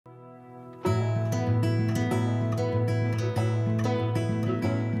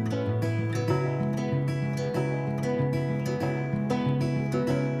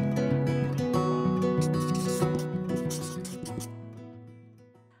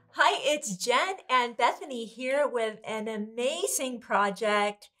it's Jen and Bethany here with an amazing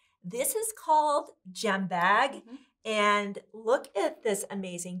project. This is called Gem Bag. And look at this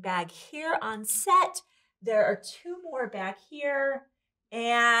amazing bag here on set. There are two more back here.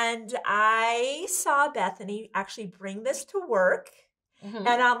 And I saw Bethany actually bring this to work. And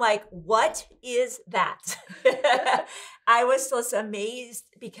I'm like, what is that? I was just amazed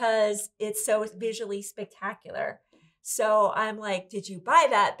because it's so visually spectacular. So I'm like, did you buy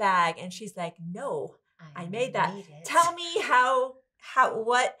that bag? And she's like, no, I made that. Tell me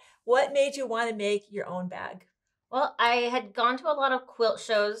what made you want to make your own bag? Well, I had gone to a lot of quilt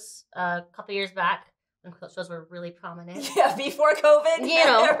shows a couple years back when quilt shows were really prominent. Yeah, before COVID. You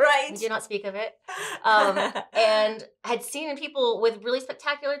know, right. We do not speak of it. And had seen people with really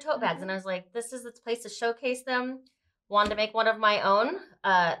spectacular tote bags. And I was like, this is the place to showcase them. Wanted to make one of my own.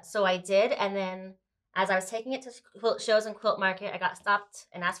 So I did. And then as I was taking it to quilt shows and quilt market, I got stopped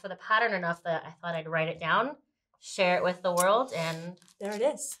and asked for the pattern enough that I thought I'd write it down, share it with the world. And there it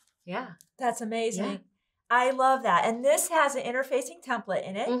is. Yeah. That's amazing. Yeah. I love that. And this has an interfacing template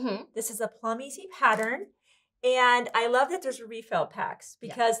in it. This is a plum easy pattern. And I love that there's refill packs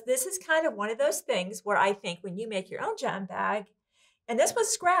because this is kind of one of those things where I think when you make your own gem bag, and this was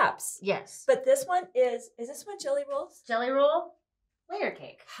scraps. Yes. But this one is this one jelly rolls? Jelly roll, layer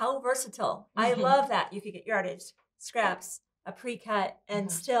cake. How versatile. I love that. You could get yardage, scraps, a pre-cut, and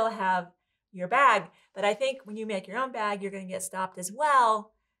still have your bag. But I think when you make your own bag, you're going to get stopped as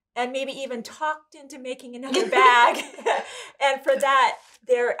well. And maybe even talked into making another bag. And for that,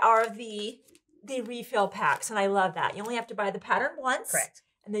 there are the refill packs. And I love that. You only have to buy the pattern once. Correct.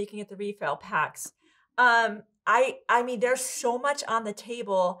 And then you can get the refill packs. I mean, there's so much on the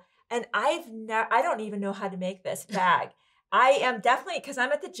table. And I don't even know how to make this bag. I am definitely, because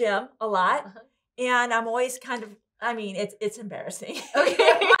I'm at the gym a lot. And I'm always kind of, I mean, it's embarrassing. Okay.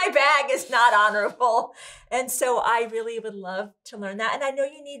 My bag is not honorable. And so I really would love to learn that. And I know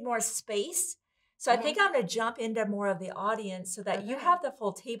you need more space. So I think I'm going to jump into more of the audience so that you have the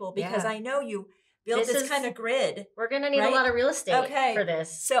full table because I know you built this kind of grid. We're going to need a lot of real estate for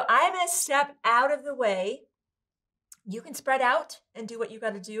this. So I'm going to step out of the way. You can spread out and do what you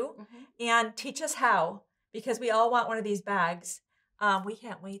got to do and teach us how, because we all want one of these bags. We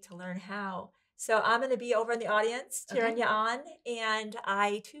can't wait to learn how. So I'm going to be over in the audience cheering you on. And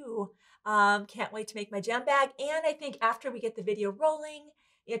I, too, can't wait to make my gem bag. And I think after we get the video rolling,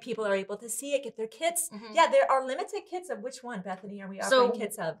 people are able to see it, get their kits. Yeah, there are limited kits of which one, Bethany, are we offering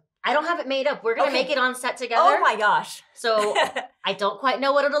kits of? I don't have it made up. We're going to make it on set together. Oh, my gosh. So I don't quite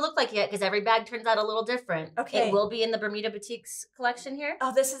know what it'll look like yet because every bag turns out a little different. Okay. It will be in the Bermuda Batiks Collection here.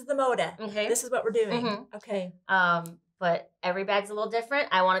 Oh, this is the Moda. Okay. This is what we're doing. Okay. But every bag's a little different.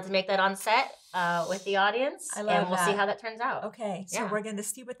 I wanted to make that on set with the audience. I love that. And we'll see how that turns out. Okay. So we're going to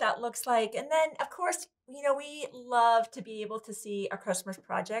see what that looks like. And then, of course, you know, we love to be able to see our customers'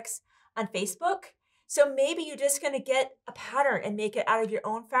 projects on Facebook. So maybe you're just going to get a pattern and make it out of your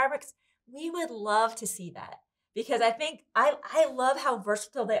own fabrics. We would love to see that because I think I love how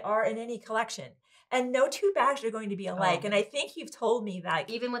versatile they are in any collection. And no two bags are going to be alike. And I think you've told me that.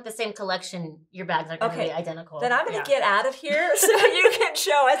 Even with the same collection, your bags are going to be identical. Then I'm going to get out of here so you can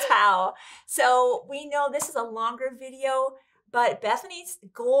show us how. So we know this is a longer video, but Bethany's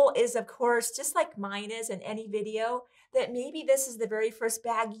goal is, of course, just like mine is in any video, that maybe this is the very first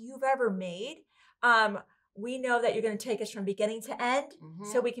bag you've ever made. We know that you're going to take us from beginning to end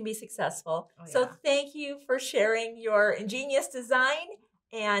so we can be successful. So thank you for sharing your ingenious design.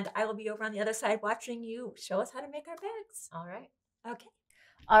 And I will be over on the other side watching you show us how to make our bags. All right. Okay.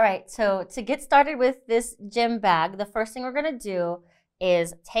 All right. So to get started with this gem bag, the first thing we're going to do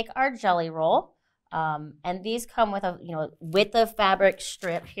is take our jelly roll. And these come with a width of fabric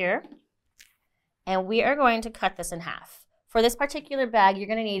strip here. And we are going to cut this in half. For this particular bag, you're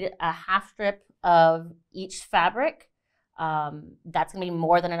going to need a half strip of each fabric. That's going to be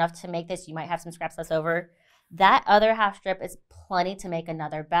more than enough to make this. You might have some scraps left over. That other half strip is plenty to make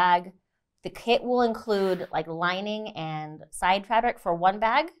another bag. The kit will include like lining and side fabric for one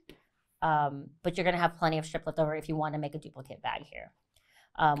bag, but you're going to have plenty of strip left over if you want to make a duplicate bag here.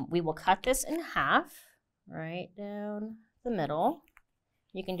 We will cut this in half, right down the middle.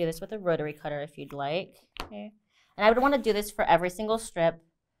 You can do this with a rotary cutter if you'd like. Okay. And I would want to do this for every single strip.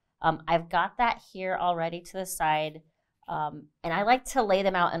 I've got that here already to the side. And I like to lay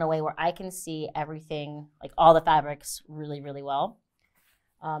them out in a way where I can see everything, like all the fabrics really, really well.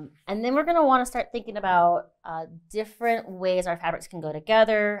 And then we're going to want to start thinking about different ways our fabrics can go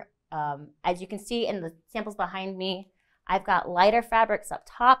together. As you can see in the samples behind me, I've got lighter fabrics up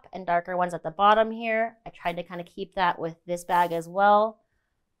top and darker ones at the bottom here. I tried to kind of keep that with this bag as well.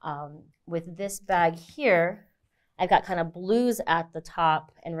 With this bag here, I've got kind of blues at the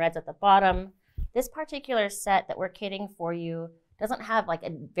top and reds at the bottom. This particular set that we're kitting for you doesn't have like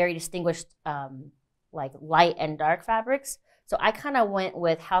a very distinguished like light and dark fabrics. So I kind of went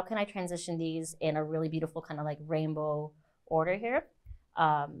with how can I transition these in a really beautiful kind of like rainbow order here.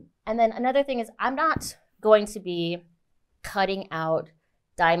 And then another thing is I'm not going to be cutting out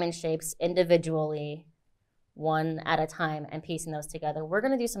diamond shapes individually one at a time and piecing those together. We're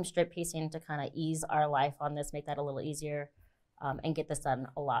going to do some strip piecing to kind of ease our life on this, make that a little easier, and get this done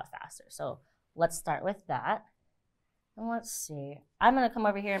a lot faster. So let's start with that. And let's see. I'm going to come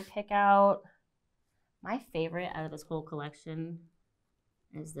over here and pick out my favorite out of this whole collection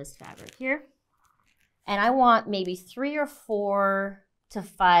is this fabric here. And I want maybe 3 or 4 to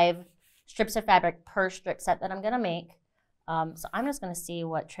 5 strips of fabric per strip set that I'm going to make. So I'm just going to see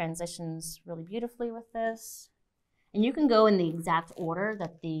what transitions really beautifully with this. And you can go in the exact order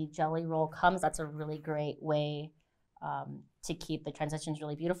that the jelly roll comes. That's a really great way to keep the transitions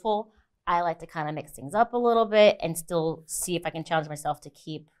really beautiful. I like to kind of mix things up a little bit and still see if I can challenge myself to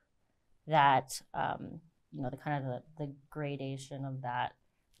keep that, you know, the kind of the gradation of that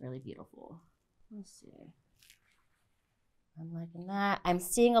really beautiful. Let's see. I'm liking that. I'm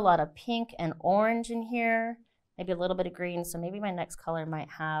seeing a lot of pink and orange in here. Maybe a little bit of green, so maybe my next color might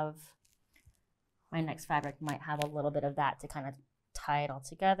have, my next fabric might have a little bit of that to kind of tie it all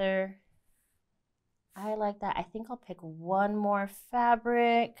together. I like that. I think I'll pick one more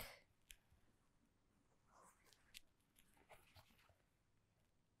fabric.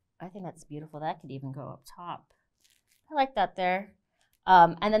 I think that's beautiful. That could even go up top. I like that there.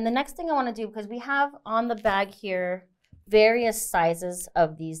 And then the next thing I want to do, because we have on the bag here various sizes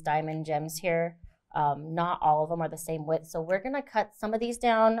of these diamond gems here. Not all of them are the same width. So we're going to cut some of these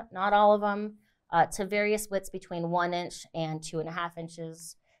down, not all of them, to various widths between 1 inch and 2.5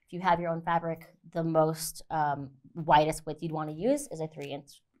 inches. If you have your own fabric, the most widest width you'd want to use is a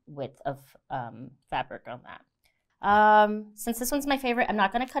 3-inch width of fabric on that. Since this one's my favorite, I'm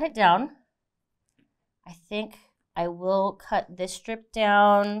not going to cut it down. I think I will cut this strip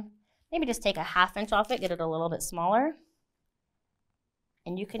down, maybe just take a 1/2 inch off it, get it a little bit smaller.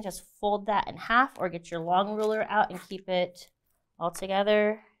 And you can just fold that in half or get your long ruler out and keep it all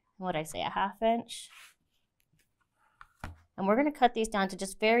together. What did I say, a 1/2 inch? And we're going to cut these down to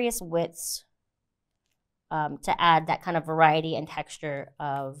just various widths to add that kind of variety and texture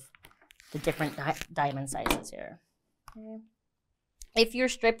of the different diamond sizes here. Okay. If your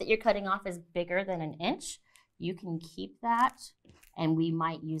strip that you're cutting off is bigger than 1 inch, you can keep that, and we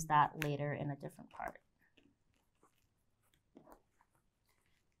might use that later in a different part.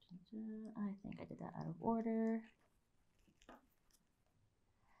 I think I did that out of order.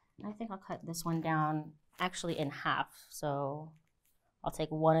 I think I'll cut this one down actually in half. So I'll take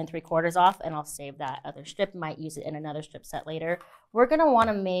 1 3/4 off and I'll save that other strip. Might use it in another strip set later. We're gonna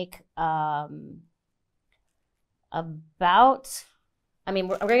wanna make about, I mean,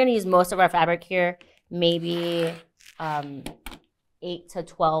 we're gonna use most of our fabric here, maybe 8 to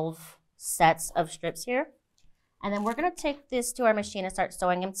 12 sets of strips here. And then we're going to take this to our machine and start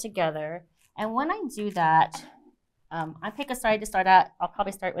sewing them together. And when I do that, I pick a side to start at. I'll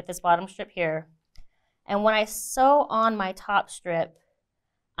probably start with this bottom strip here. And when I sew on my top strip,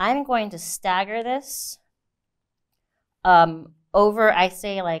 I'm going to stagger this over, I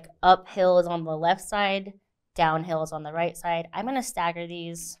say like uphill is on the left side, downhill is on the right side. I'm going to stagger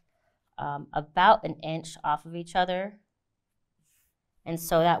these about 1 inch off of each other and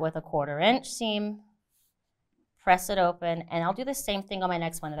sew that with a 1/4 inch seam. Press it open, and I'll do the same thing on my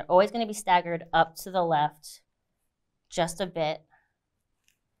next one. They're always going to be staggered up to the left just a bit.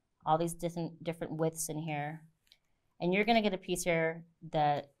 All these different widths in here. And you're going to get a piece here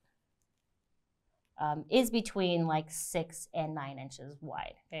that is between like 6 and 9 inches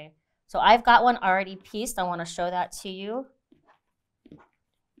wide. Okay, so I've got one already pieced. I want to show that to you.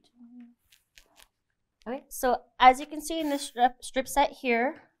 Okay, so as you can see in this strip set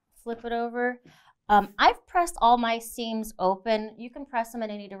here, flip it over. I've pressed all my seams open. You can press them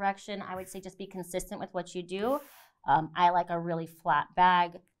in any direction. I would say just be consistent with what you do. I like a really flat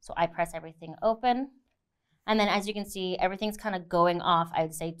bag, so I press everything open. And then as you can see, everything's kind of going off, I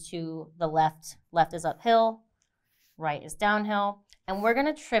would say, to the left. Left is uphill, right is downhill. And we're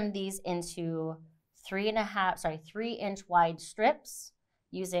gonna trim these into 3-inch wide strips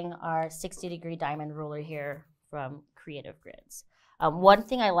using our 60-degree diamond ruler here from Creative Grids. One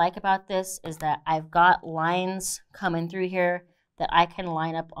thing I like about this is that I've got lines coming through here that I can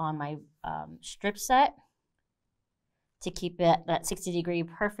line up on my strip set to keep it that 60-degree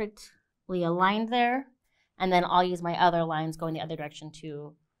perfectly aligned there. And then I'll use my other lines going the other direction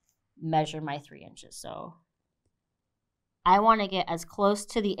to measure my 3 inches. So I want to get as close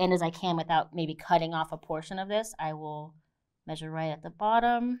to the end as I can without maybe cutting off a portion of this. I will measure right at the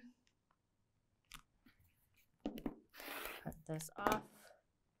bottom. Cut this off.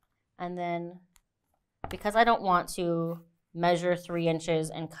 And then because I don't want to measure 3 inches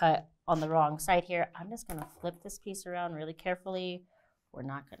and cut on the wrong side here, I'm just going to flip this piece around really carefully. We're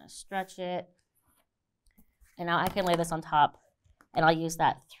not going to stretch it. And now I can lay this on top, and I'll use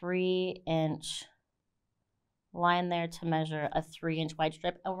that 3-inch line there to measure a 3-inch wide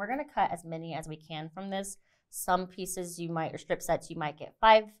strip. And we're going to cut as many as we can from this. Some pieces you might, or strip sets, you might get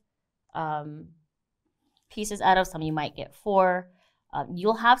 5 pieces out of. Some you might get 4.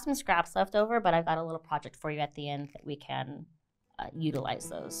 You'll have some scraps left over, but I've got a little project for you at the end that we can utilize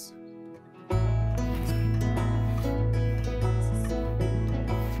those.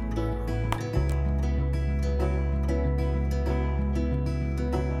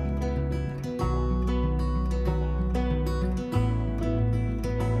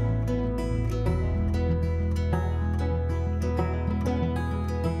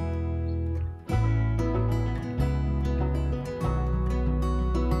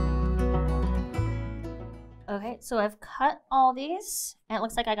 Okay, so I've cut all these, and it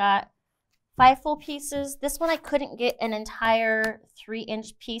looks like I got 5 full pieces. This one I couldn't get an entire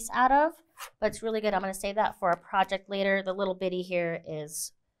 3-inch piece out of, but it's really good. I'm going to save that for a project later. The little bitty here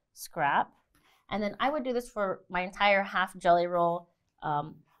is scrap. And then I would do this for my entire half jelly roll.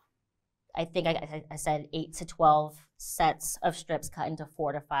 I think I said 8 to 12 sets of strips cut into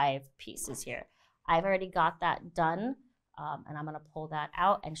 4 to 5 pieces here. I've already got that done, and I'm going to pull that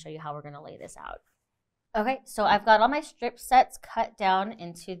out and show you how we're going to lay this out. Okay, so I've got all my strip sets cut down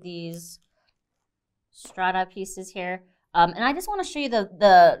into these strata pieces here. And I just want to show you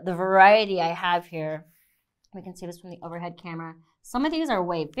the variety I have here. We can see this from the overhead camera. Some of these are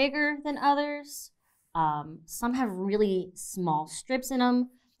way bigger than others. Some have really small strips in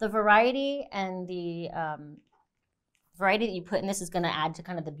them. The variety and the variety that you put in this is going to add to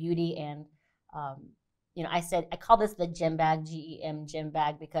kind of the beauty. And, you know, I call this the gem bag, G-E-M, gem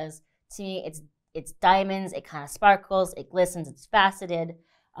bag, because to me it's diamonds, it kind of sparkles, it glistens, it's faceted.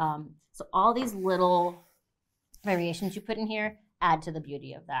 So all these little variations you put in here add to the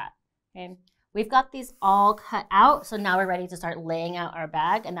beauty of that. Okay, we've got these all cut out, so now we're ready to start laying out our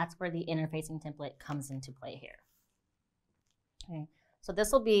bag, and that's where the interfacing template comes into play here. Okay, so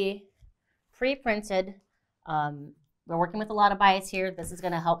this will be pre-printed. We're working with a lot of bias here. This is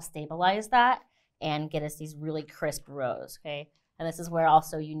going to help stabilize that and get us these really crisp rows. Okay, and this is where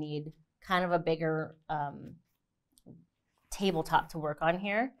also you need kind of a bigger tabletop to work on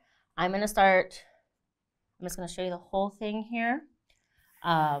here. I'm just going to show you the whole thing here.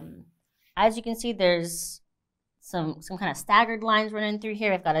 As you can see, there's some kind of staggered lines running through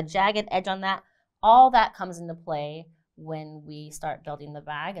here. I've got a jagged edge on that. All that comes into play when we start building the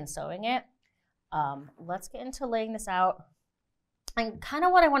bag and sewing it. Let's get into laying this out. And kind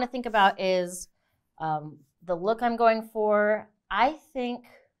of what I want to think about is the look I'm going for. I think,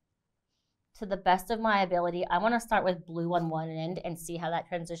 to the best of my ability, I want to start with blue on one end and see how that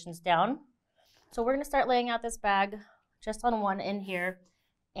transitions down. So we're going to start laying out this bag just on one end here,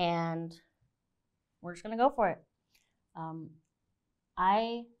 and we're just going to go for it.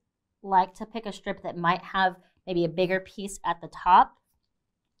 I like to pick a strip that might have maybe a bigger piece at the top,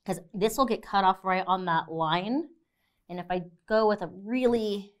 because this will get cut off right on that line. And if I go with a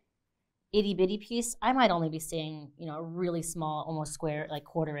really itty bitty piece, I might only be seeing, you know, a really small, almost square, like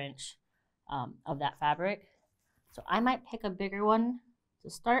 1/4 inch of that fabric. So I might pick a bigger one to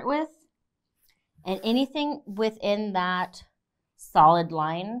start with, and anything within that solid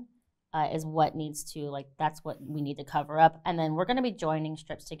line is what needs to, like, that's what we need to cover up. And then we're going to be joining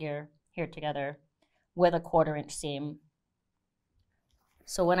strips together with a 1/4 inch seam.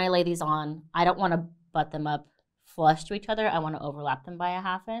 So when I lay these on, I don't want to butt them up flush to each other. I want to overlap them by a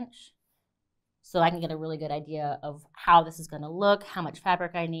 1/2 inch so I can get a really good idea of how this is going to look, how much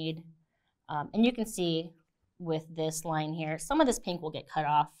fabric I need. And you can see with this line here, some of this pink will get cut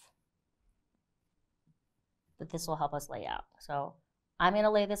off, but this will help us lay out. So I'm going to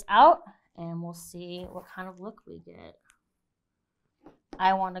lay this out and we'll see what kind of look we get.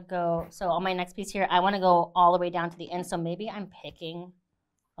 I want to go, so on my next piece here, I want to go all the way down to the end. So maybe I'm picking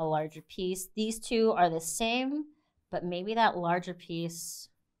a larger piece. These two are the same, but maybe that larger piece,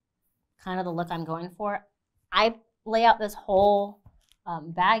 kind of the look I'm going for. I lay out this whole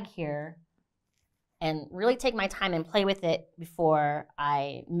bag here and really take my time and play with it before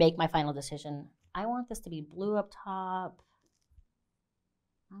I make my final decision. I want this to be blue up top.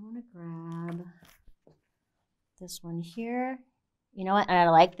 I want to grab this one here You know what? And I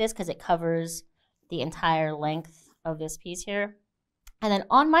like this because it covers the entire length of this piece here. And then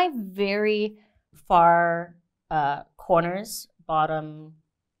on my very far corners, bottom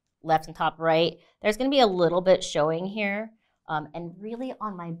left and top right, there's going to be a little bit showing here. And really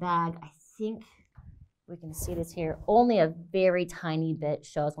on my bag, I think we can see this here, only a very tiny bit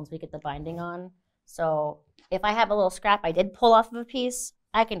shows once we get the binding on. So if I have a little scrap I did pull off of a piece,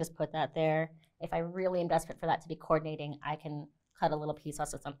 I can just put that there. If I really am desperate for that to be coordinating, I can cut a little piece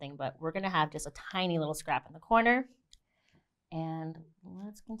off of something, but we're gonna have just a tiny little scrap in the corner. And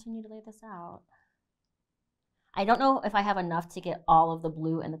let's continue to lay this out. I don't know if I have enough to get all of the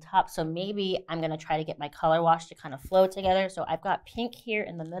blue in the top, so maybe I'm gonna try to get my color wash to kind of flow together. So I've got pink here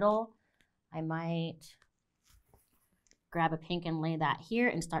in the middle. I might grab a pink and lay that here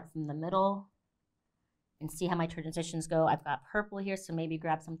and start from the middle and see how my transitions go. I've got purple here, so maybe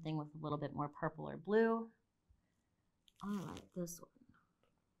grab something with a little bit more purple or blue. All right, this one.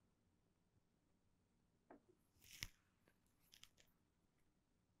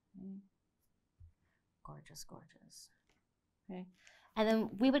 Okay. Gorgeous, gorgeous. Okay, and then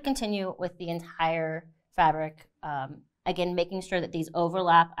we would continue with the entire fabric. Again, making sure that these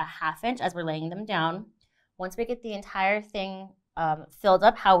overlap a ½ inch as we're laying them down. Once we get the entire thing filled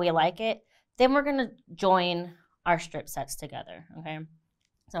up how we like it, then we're gonna join our strip sets together, okay?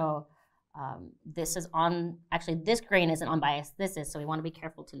 So this is on, actually this grain isn't on bias, this is, so we wanna be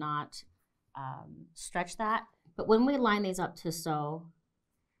careful to not stretch that. But when we line these up to sew,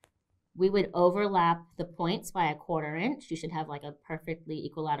 we would overlap the points by a ½ inch. You should have like a perfectly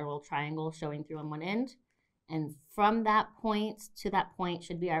equilateral triangle showing through on one end. And from that point to that point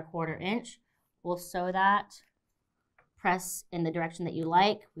should be our ½ inch. We'll sew that, press in the direction that you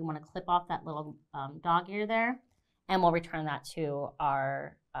like. We want to clip off that little dog ear there, and we'll return that to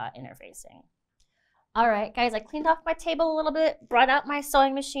our interfacing. All right, guys, I cleaned off my table a little bit, brought out my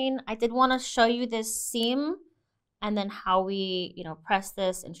sewing machine. I did want to show you this seam and then how we, press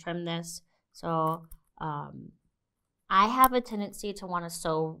this and trim this. So I have a tendency to want to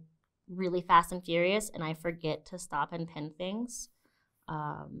sew really fast and furious, and I forget to stop and pin things.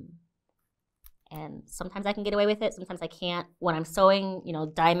 And sometimes I can get away with it, sometimes I can't. When I'm sewing,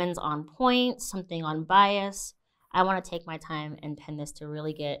 diamonds on point, something on bias, I want to take my time and pin this to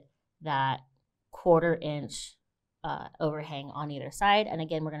really get that ½ inch overhang on either side. And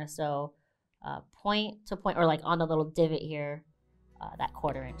again, we're going to sew point to point, or like on the little divot here, that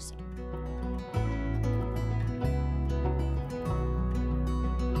 ½ inch seam.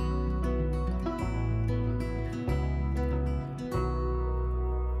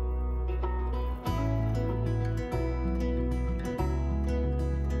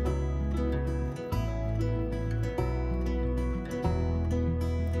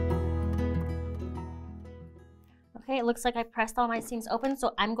 Okay, it looks like I pressed all my seams open,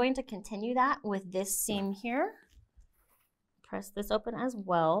 so I'm going to continue that with this seam here. Press this open as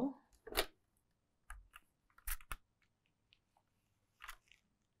well.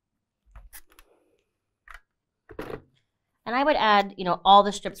 And I would add, all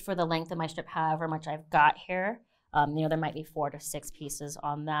the strips for the length of my strip, however much I've got here. There might be 4 to 6 pieces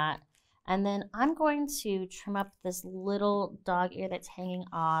on that. And then I'm going to trim up this little dog ear that's hanging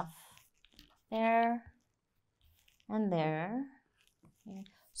off there and there, okay,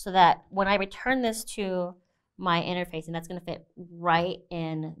 so that when I return this to my interfacing, that's going to fit right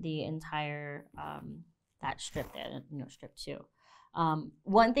in the entire that strip there, strip 2.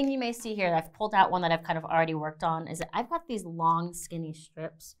 One thing you may see here, I've pulled out one that I've kind of already worked on, is that I've got these long skinny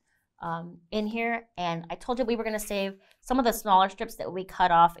strips in here, and I told you we were going to save some of the smaller strips that we cut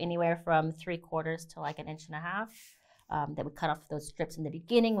off anywhere from 3/4 to like 1.5 inches, that we cut off those strips in the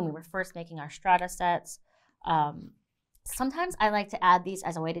beginning when we were first making our strata sets. Sometimes I like to add these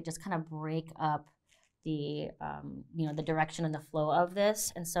as a way to just kind of break up the, the direction and the flow of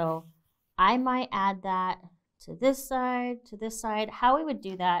this. And so I might add that to this side, to this side. How we would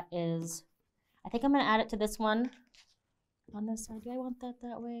do that is, I think I'm going to add it to this one on this side. Do I want that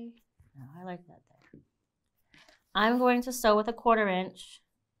that way? No, I like that there. I'm going to sew with a ½ inch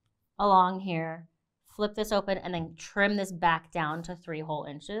along here, flip this open, and then trim this back down to 3 whole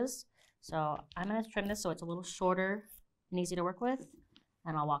inches. So I'm going to trim this so it's a little shorter and easy to work with,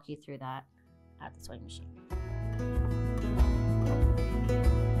 and I'll walk you through that at the sewing machine.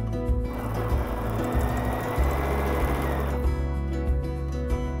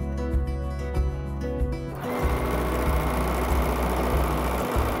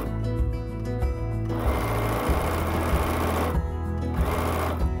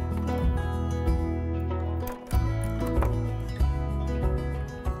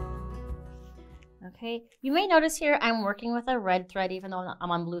 Okay, You may notice here I'm working with a red thread even though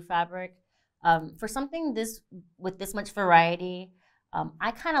I'm on blue fabric. For something with this much variety,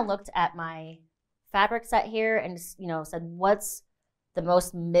 I kind of looked at my fabric set here and just, said what's the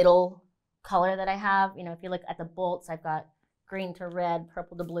most middle color that I have. If you look at the bolts, I've got green to red,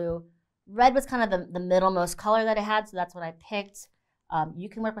 purple to blue. Red was kind of the middlemost color that I had, so that's what I picked. You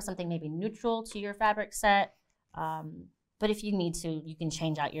can work with something maybe neutral to your fabric set, but if you need to, you can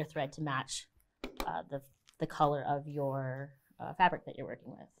change out your thread to match the color of your fabric that you're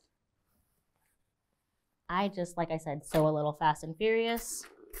working with. I just, like I said, sew a little fast and furious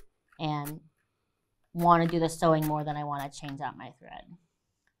and want to do the sewing more than I want to change out my thread.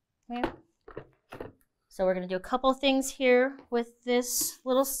 Okay. So we're going to do a couple things here with this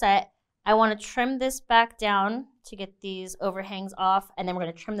little set. I want to trim this back down to get these overhangs off, and then we're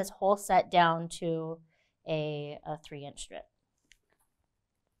going to trim this whole set down to a 3-inch strip.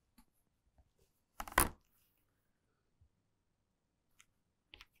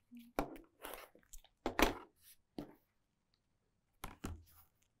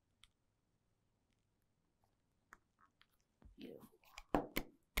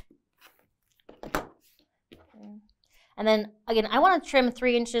 And then again, I want to trim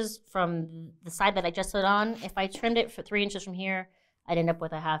 3 inches from the side that I just sewed on. If I trimmed it for 3 inches from here, I'd end up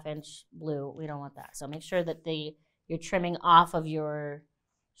with a 1/2 inch blue. We don't want that. So make sure that you're trimming off of your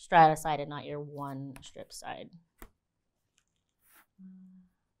strata side and not your one strip side.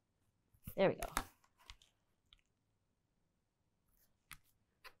 There we go.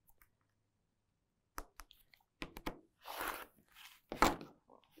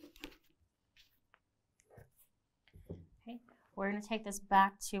 We're going to take this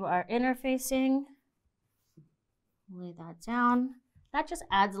back to our interfacing, lay that down. That just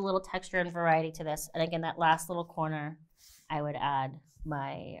adds a little texture and variety to this. And again, that last little corner, I would add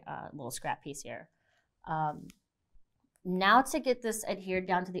my little scrap piece here. Now to get this adhered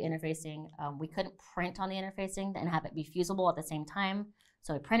down to the interfacing, we couldn't print on the interfacing and have it be fusible at the same time.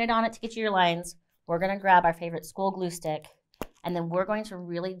 So we printed on it to get you your lines. We're going to grab our favorite school glue stick, and then we're going to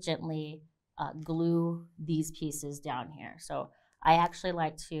really gently glue these pieces down here. So I actually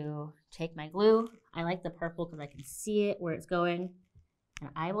like to take my glue. I like the purple because I can see it where it's going.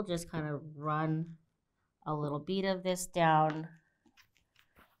 And I will just kind of run a little bead of this down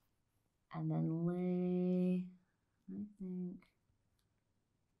and then lay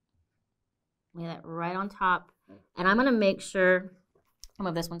that right on top. And I'm going to make sure, I'll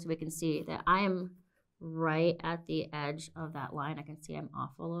move this one so we can see that I am right at the edge of that line. I can see I'm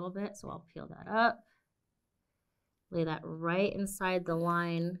off a little bit, so I'll peel that up. Lay that right inside the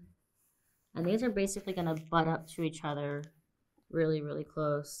line. And these are basically going to butt up to each other really, really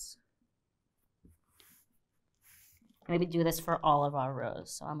close. Maybe do this for all of our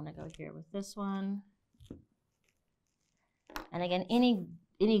rows. So I'm going to go here with this one. And again, any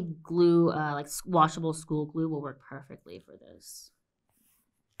glue, like washable school glue, will work perfectly for this.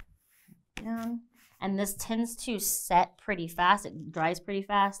 Down. And this tends to set pretty fast. It dries pretty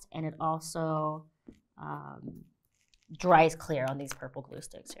fast, and it also dries clear on these purple glue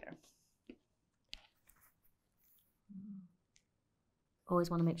sticks here.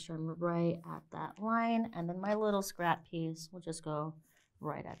 Always want to make sure I'm right at that line, and then my little scrap piece will just go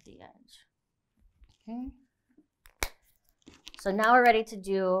right at the edge. Okay. So now we're ready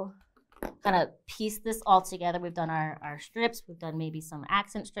to kind of piece this all together. We've done our strips. We've done maybe some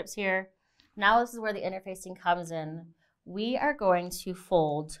accent strips here. Now this is where the interfacing comes in. We are going to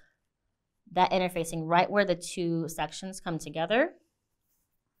fold that interfacing right where the two sections come together.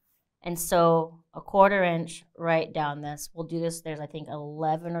 And so a 1/4 inch right down this. We'll do this, there's I think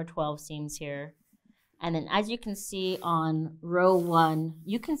 11 or 12 seams here. And then as you can see on row 1,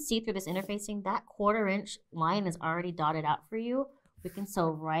 you can see through this interfacing, that 1/4 inch line is already dotted out for you. We can sew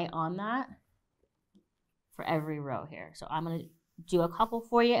right on that for every row here. So I'm gonna do a couple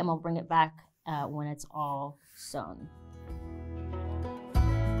for you and we'll bring it back when it's all sewn.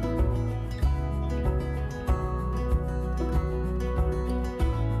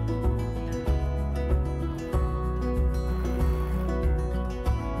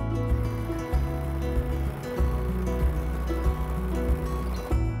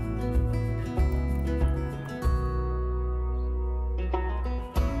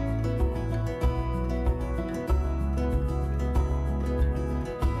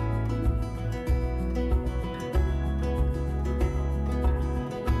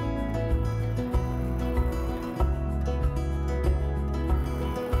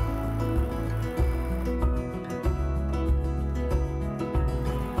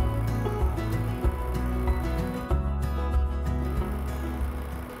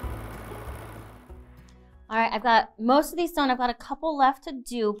 All right, I've got most of these sewn. I've got a couple left to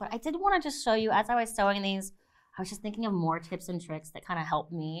do, but I did want to just show you as I was sewing these, I was just thinking of more tips and tricks that kind of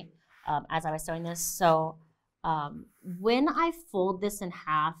helped me as I was sewing this. So when I fold this in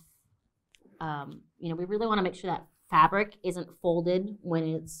half, you know, we really want to make sure that fabric isn't folded when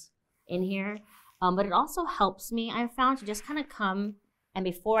it's in here. But it also helps me, I've found, to just kind of come and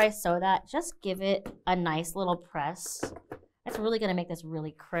before I sew that, just give it a nice little press. That's really going to make this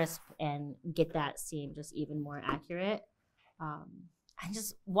really crisp and get that seam just even more accurate. And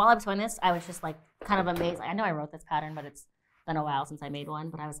just while I was sewing this, I was just like kind of amazed. I know I wrote this pattern, but it's been a while since I made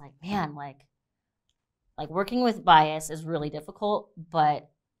one. But I was like, man, like working with bias is really difficult. But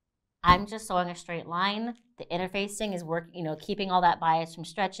I'm just sewing a straight line. The interfacing is working, you know, keeping all that bias from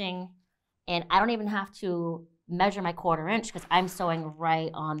stretching. And I don't even have to measure my 1/4 inch because I'm sewing right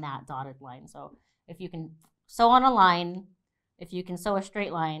on that dotted line. So if you can sew on a line, if you can sew a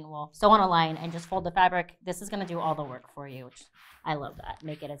straight line, well, sew on a line and just fold the fabric. This is going to do all the work for you, which I love that.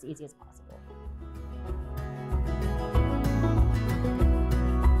 Make it as easy as possible.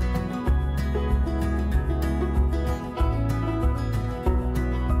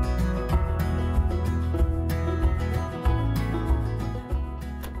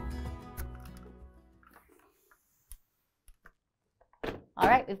 All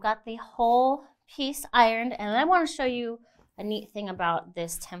right, we've got the whole piece ironed, and I want to show you a neat thing about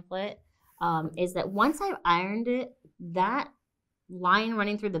this template is that once I've ironed it, that line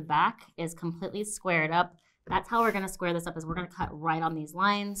running through the back is completely squared up. That's how we're going to square this up, is we're going to cut right on these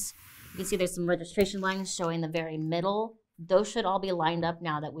lines. You can see there's some registration lines showing the very middle. Those should all be lined up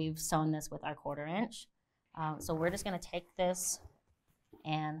now that we've sewn this with our 1/4 inch. So we're just going to take this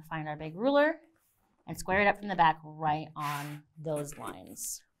and find our big ruler and square it up from the back right on those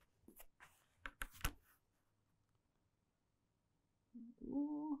lines.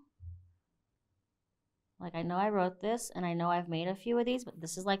 Ooh. Like, I know I wrote this and I know I've made a few of these, but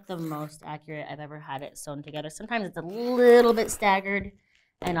this is like the most accurate I've ever had it sewn together. Sometimes it's a little bit staggered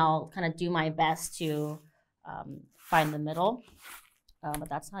and I'll kind of do my best to find the middle, but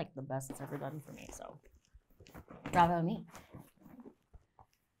that's like the best it's ever done for me, so bravo me.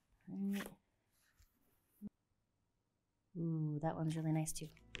 Ooh, that one's really nice too.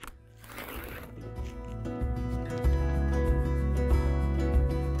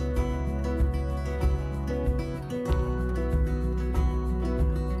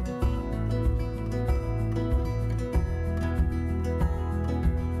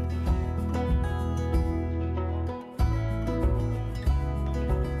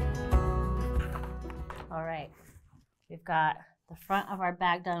 All right, we've got the front of our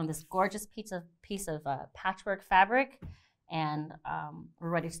bag done with this gorgeous piece of patchwork fabric, and we're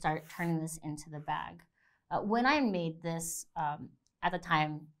ready to start turning this into the bag. When I made this at the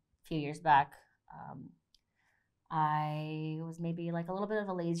time, a few years back, I was maybe like a little bit of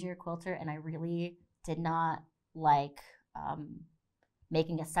a lazier quilter, and I really did not like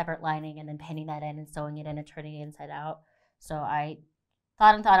making a separate lining and then pinning that in and sewing it in and turning it inside out. So I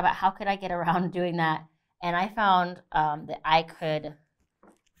thought about how could I get around doing that. And I found that I could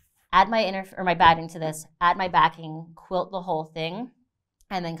add my batting to this, add my backing, quilt the whole thing,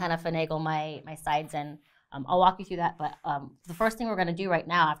 and then kind of finagle my sides in. I'll walk you through that, but the first thing we're going to do right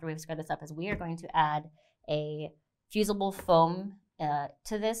now after we've squared this up is we are going to add a fusible foam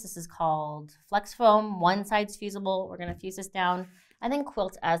to this. This is called Flex Foam. One side's fusible. We're going to fuse this down and then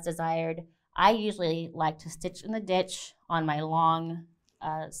quilt as desired. I usually like to stitch in the ditch on my long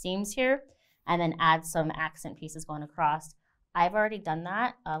seams here, and then add some accent pieces going across. I've already done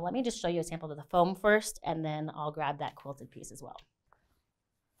that. Let me just show you a sample of the foam first, and then I'll grab that quilted piece as well.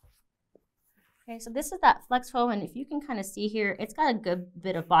 Okay, so this is that flex foam, and if you can kind of see here, it's got a good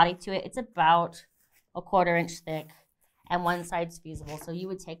bit of body to it. It's about a 1/4 inch thick, and one side's fusible. So you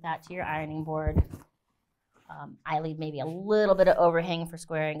would take that to your ironing board. I leave maybe a little bit of overhang for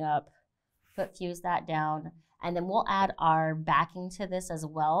squaring up, but fuse that down, and then we'll add our backing to this as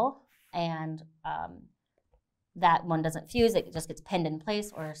well. And that one doesn't fuse, it just gets pinned in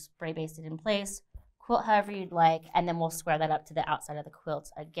place or spray basted in place. Quilt however you'd like, and then we'll square that up to the outside of the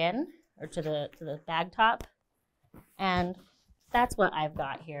quilt again, or to the bag top. And that's what I've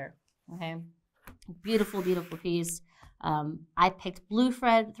got here. Okay, beautiful, beautiful piece. I picked blue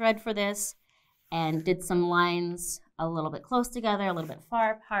thread for this and did some lines a little bit close together, a little bit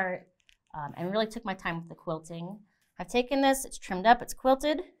far apart, and really took my time with the quilting. I've taken this, it's trimmed up, it's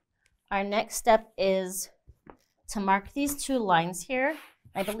quilted. Our next step is to mark these two lines here.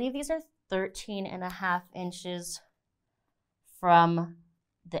 I believe these are 13.5 inches from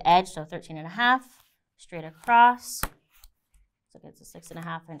the edge, so 13.5 straight across. So it's a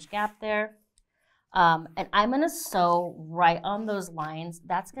 6.5 inch gap there. And I'm gonna sew right on those lines.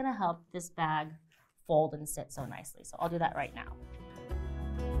 That's gonna help this bag fold and sit so nicely. So I'll do that right now.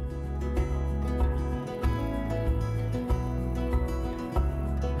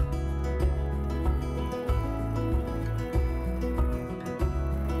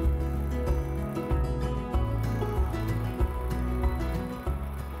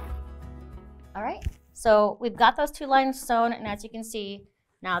 All right, so we've got those two lines sewn, and as you can see,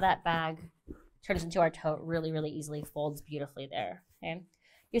 now that bag turns into our tote really, really easily, folds beautifully there, okay?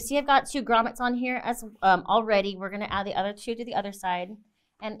 You see I've got 2 grommets on here as already. We're gonna add the other 2 to the other side.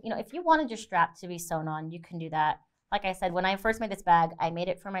 And if you wanted your strap to be sewn on, you can do that. Like I said, when I first made this bag, I made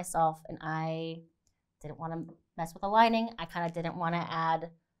it for myself, and I didn't wanna mess with the lining. I kinda didn't wanna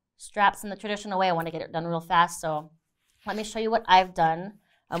add straps in the traditional way. I wanna get it done real fast, so let me show you what I've done.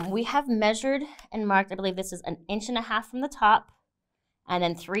 We have measured and marked, I believe this is 1.5 inches from the top, and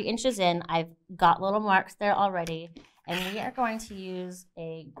then 3 inches in. I've got little marks there already, and we are going to use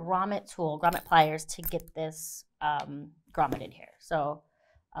a grommet tool, grommet pliers, to get this grommeted here. So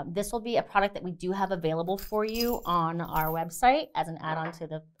this will be a product that we do have available for you on our website as an add-on to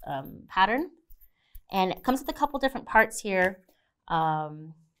the pattern. And it comes with a couple different parts here. I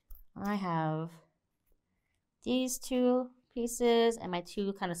have these 2 pieces and my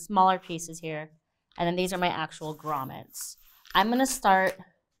 2 kind of smaller pieces here, and then these are my actual grommets. I'm gonna start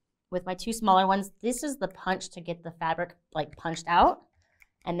with my 2 smaller ones. This is the punch to get the fabric like punched out,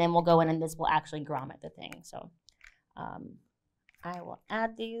 and then we'll go in and this will actually grommet the thing. So I will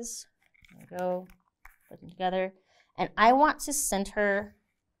add these. There we go, put them together, and I want to center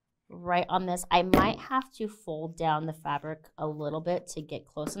right on this. I might have to fold down the fabric a little bit to get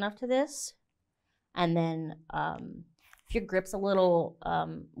close enough to this, and then if your grip's a little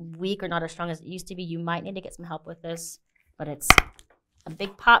weak or not as strong as it used to be, you might need to get some help with this, but it's a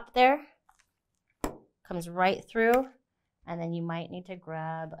big pop there, comes right through, and then you might need to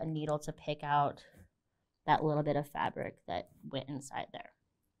grab a needle to pick out that little bit of fabric that went inside there.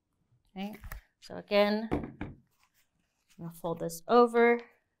 Okay, so again, I'm gonna fold this over,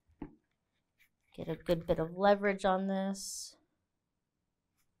 get a good bit of leverage on this,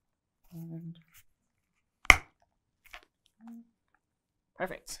 and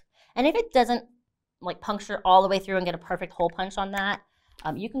perfect. And if it doesn't like puncture all the way through and get a perfect hole punch on that,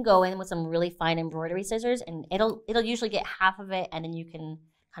 you can go in with some really fine embroidery scissors, and it'll usually get half of it, and then you can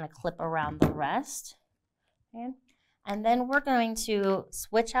kind of clip around the rest. Okay. And then we're going to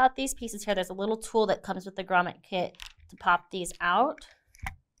switch out these pieces here. There's a little tool that comes with the grommet kit to pop these out,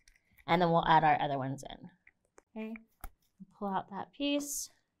 and then we'll add our other ones in. Okay. Pull out that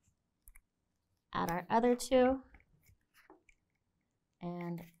piece, add our other 2.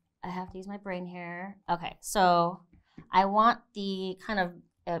 And I have to use my brain here. Okay, so I want the kind of,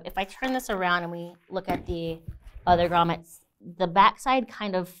 if I turn this around and we look at the other grommets, the back side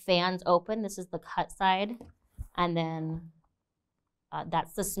kind of fans open. This is the cut side, and then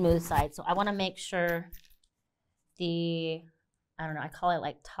that's the smooth side. So I want to make sure the, I don't know, I call it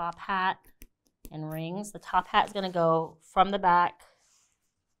like top hat and rings. The top hat is going to go from the back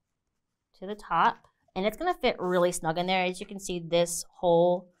to the top. And it's going to fit really snug in there. As you can see, this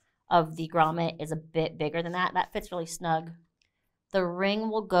hole of the grommet is a bit bigger than that. That fits really snug. The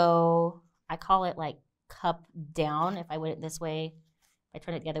ring will go, I call it like cup down. If I went it this way, if I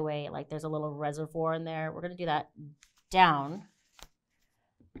turn it the other way, like there's a little reservoir in there. We're going to do that down.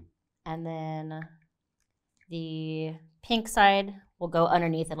 And then the pink side will go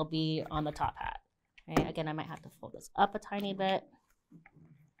underneath. It'll be on the top hat. Okay? Again, I might have to fold this up a tiny bit.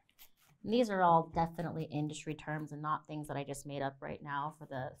 And these are all definitely industry terms and not things that I just made up right now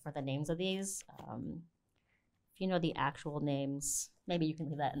for the names of these. If you know the actual names, maybe you can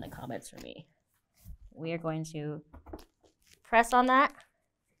leave that in the comments for me. We are going to press on that,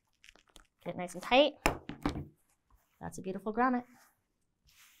 get it nice and tight. That's a beautiful grommet.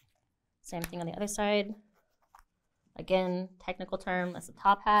 Same thing on the other side. Again, technical term, that's the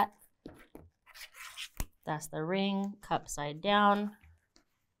top hat. That's the ring, cup side down.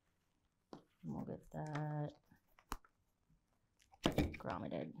 And we'll get that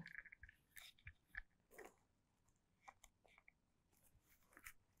grommeted.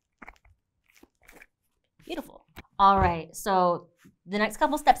 Beautiful. All right, so the next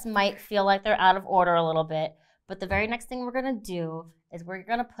couple steps might feel like they're out of order a little bit, but the very next thing we're gonna do is we're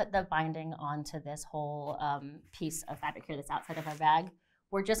gonna put the binding onto this whole piece of fabric here that's outside of our bag.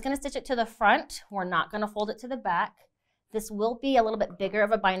 We're just gonna stitch it to the front. We're not gonna fold it to the back. This will be a little bit bigger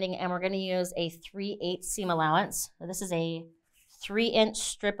of a binding, and we're gonna use a 3/8 seam allowance. So this is a 3-inch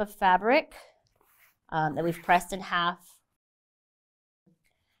strip of fabric that we've pressed in half.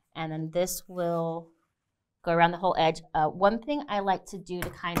 and then this will go around the whole edge. One thing I like to do to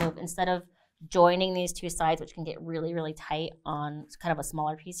kind of, instead of joining these two sides, which can get really, really tight on kind of a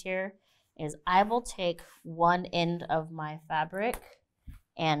smaller piece here, is I will take one end of my fabric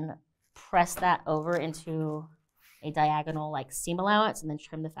and press that over into a diagonal like seam allowance and then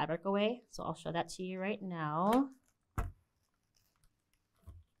trim the fabric away. So I'll show that to you right now.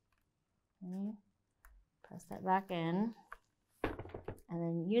 Okay. Press that back in. And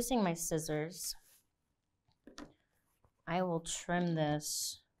then using my scissors, I will trim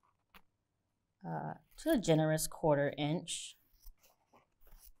this to a generous 1/4 inch.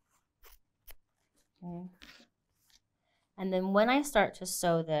 Okay. And then when I start to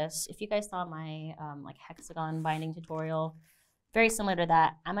sew this, if you guys saw my like hexagon binding tutorial, very similar to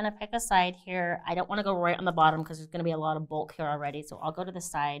that, I'm gonna pick a side here. I don't wanna go right on the bottom because there's gonna be a lot of bulk here already. So I'll go to the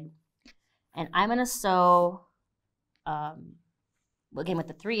side and I'm gonna sew, again with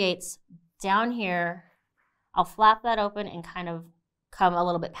the 3/8 down here. I'll flap that open and kind of come a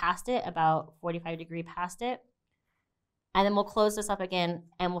little bit past it, about 45° past it. And then we'll close this up again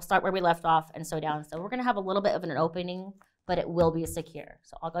and we'll start where we left off and sew down. So we're gonna have a little bit of an opening, but it will be secure.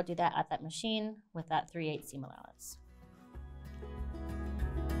 So I'll go do that at that machine with that 3/8 seam allowance.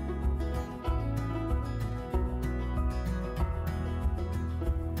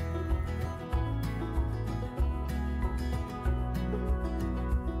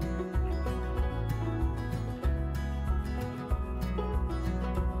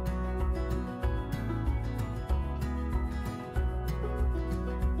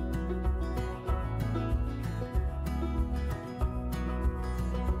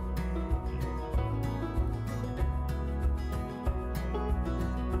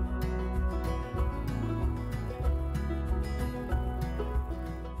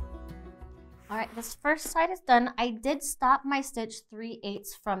 All right, this first side is done. I did stop my stitch 3/8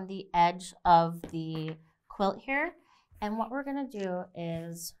 from the edge of the quilt here. And what we're gonna do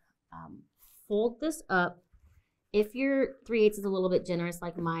is fold this up. If your 3/8 is a little bit generous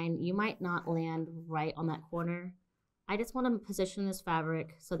like mine, you might not land right on that corner. I just wanna position this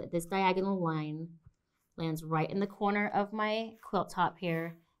fabric so that this diagonal line lands right in the corner of my quilt top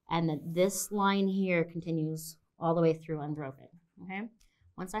here, and that this line here continues all the way through unbroken, okay?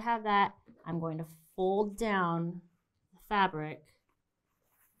 Once I have that, I'm going to fold down the fabric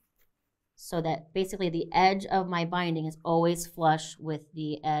so that basically the edge of my binding is always flush with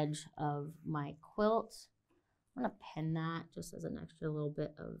the edge of my quilt. I'm gonna pin that just as an extra little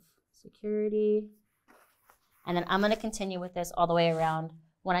bit of security. And then I'm gonna continue with this all the way around.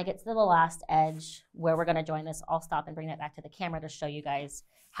 When I get to the last edge where we're gonna join this, I'll stop and bring that back to the camera to show you guys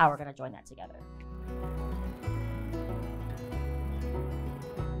how we're gonna join that together.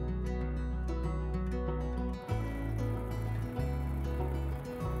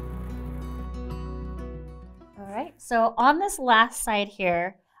 All right, so on this last side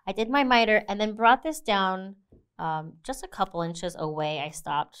here, I did my miter and then brought this down just a couple inches away. I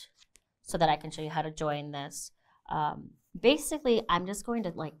stopped so that I can show you how to join this. Basically, I'm just going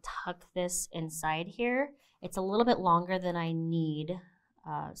to like tuck this inside here. It's a little bit longer than I need,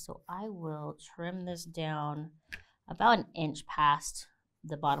 so I will trim this down about 1 inch past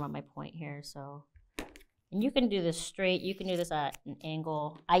the bottom of my point here. So, and you can do this straight, you can do this at an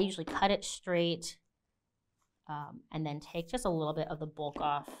angle. I usually cut it straight and then take just a little bit of the bulk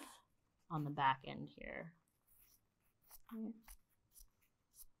off on the back end here.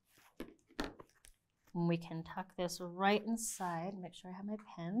 And we can tuck this right inside, make sure I have my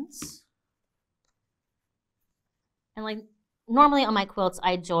pins. And like normally on my quilts,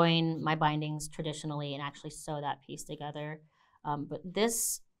 I join my bindings traditionally and actually sew that piece together. But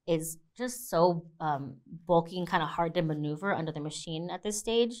this is just so bulky and kind of hard to maneuver under the machine at this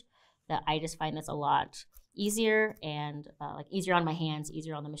stage that I just find this a lot easier and like easier on my hands,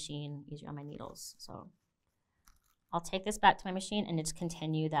 easier on the machine, easier on my needles. So I'll take this back to my machine and just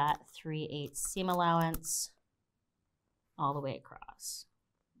continue that 3/8 seam allowance all the way across.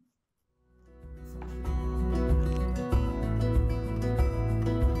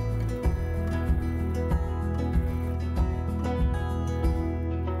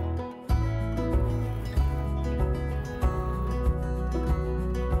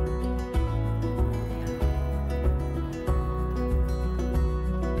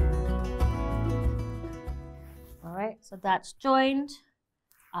 So that's joined.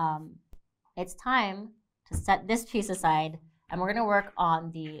 It's time to set this piece aside and we're gonna work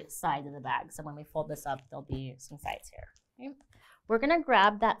on the sides of the bag. So when we fold this up, there'll be some sides here. Okay? We're gonna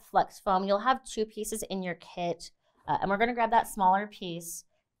grab that flex foam. You'll have 2 pieces in your kit and we're gonna grab that smaller piece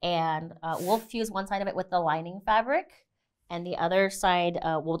and we'll fuse one side of it with the lining fabric and the other side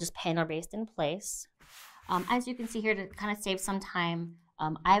we'll just pin or baste in place. As you can see here, to kind of save some time,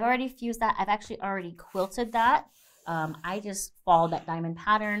 I've already fused that. I've actually already quilted that. I just followed that diamond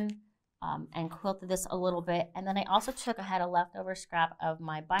pattern and quilted this a little bit. And then I also I had a leftover scrap of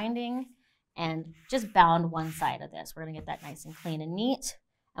my binding and just bound one side of this. We're gonna get that nice and clean and neat.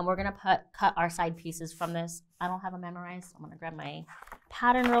 And we're gonna cut our side pieces from this. I don't have them memorized, so I'm gonna grab my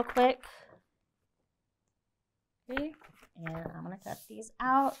pattern real quick. Okay. And I'm gonna cut these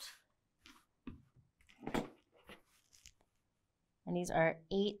out. And these are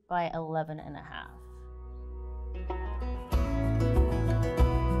 8 by 11.5.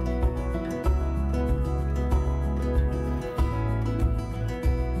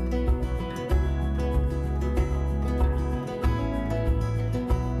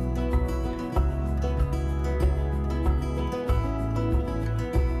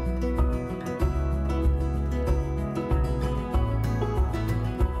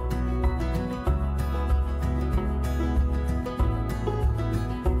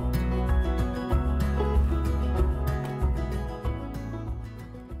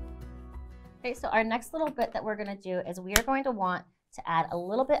 Okay, so our next little bit that we're going to do is we are going to want to add a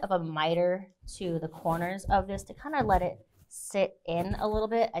little bit of a miter to the corners of this to kind of let it sit in a little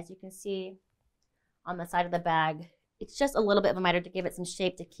bit. As you can see on the side of the bag, it's just a little bit of a miter to give it some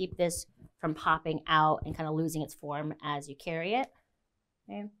shape to keep this from popping out and kind of losing its form as you carry it.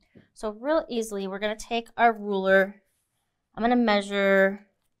 Okay, so real easily, we're going to take our ruler. I'm going to measure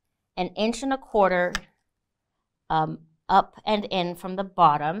 1.25 inches up and in from the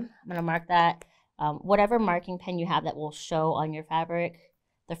bottom. I'm going to mark that. Whatever marking pen you have that will show on your fabric.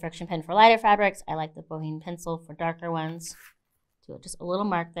 The friction pen for lighter fabrics. I like the Bohemian pencil for darker ones. Do just a little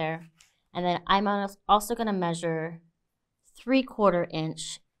mark there. And then I'm also going to measure 3/4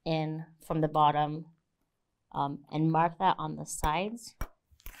 inch in from the bottom and mark that on the sides.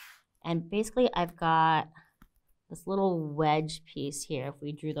 And basically I've got this little wedge piece here if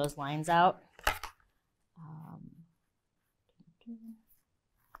we drew those lines out.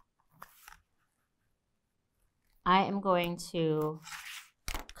 I am going to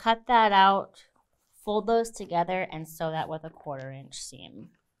cut that out, fold those together, and sew that with a 1/4 inch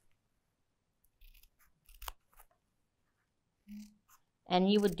seam.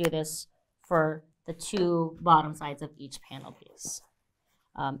 And you would do this for the 2 bottom sides of each panel piece.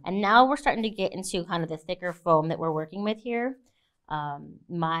 And now we're starting to get into kind of the thicker foam that we're working with here.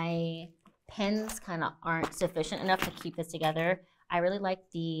 My pins kind of aren't sufficient enough to keep this together. I really like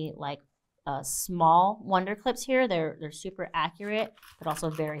the small Wonder Clips here. They're super accurate, but also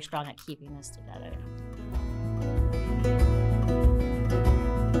very strong at keeping this together.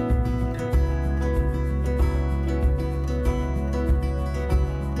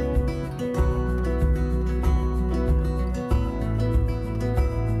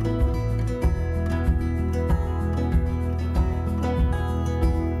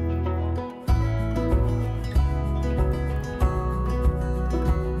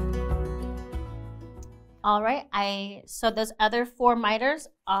 All right, I sewed those other 4 miters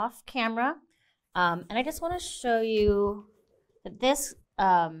off camera, and I just want to show you that this,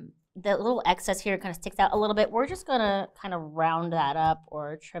 the little excess here kind of sticks out a little bit. We're just gonna kind of round that up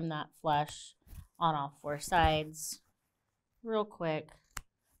or trim that flush on all 4 sides real quick.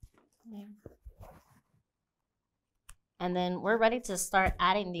 And then we're ready to start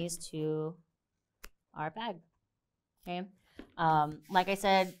adding these to our bag, okay? Like I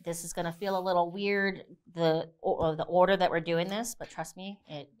said, this is gonna feel a little weird, the order that we're doing this, but trust me,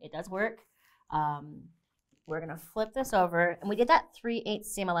 it does work. We're gonna flip this over, and we did that 3/8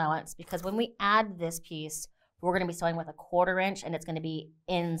 seam allowance because when we add this piece, we're gonna be sewing with a 1/4 inch, and it's gonna be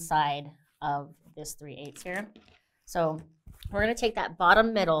inside of this 3/8 here. So we're gonna take that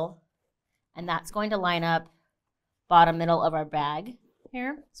bottom middle, and that's going to line up bottom middle of our bag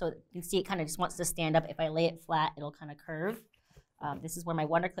here. So you can see it kind of just wants to stand up. If I lay it flat, it'll kind of curve. This is where my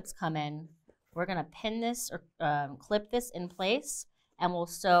Wonder Clips come in. We're gonna pin this or clip this in place, and we'll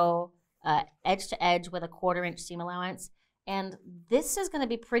sew edge to edge with a 1/4 inch seam allowance. And this is gonna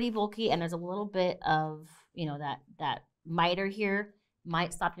be pretty bulky, and there's a little bit of, you know, that miter here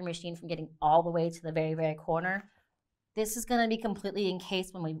might stop your machine from getting all the way to the very, very corner. This is gonna be completely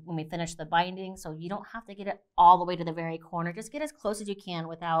encased when we finish the binding, so you don't have to get it all the way to the very corner. Just get as close as you can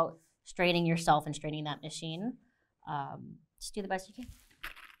without straining yourself and straining that machine. Just do the best you can.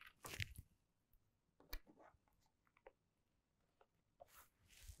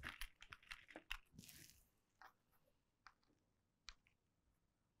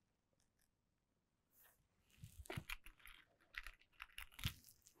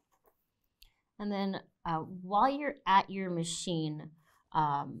 And then while you're at your machine,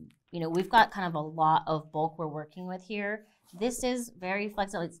 you know, we've got kind of a lot of bulk we're working with here. This is very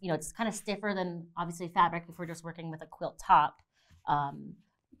flexible. It's, you know, it's kind of stiffer than obviously fabric if we're just working with a quilt top.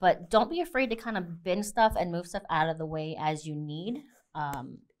 But don't be afraid to kind of bend stuff and move stuff out of the way as you need.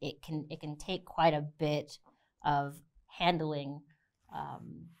 It can take quite a bit of handling,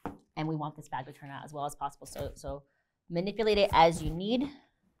 and we want this bag to turn out as well as possible. So manipulate it as you need,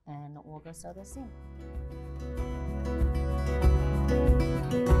 and we'll go sew this seam.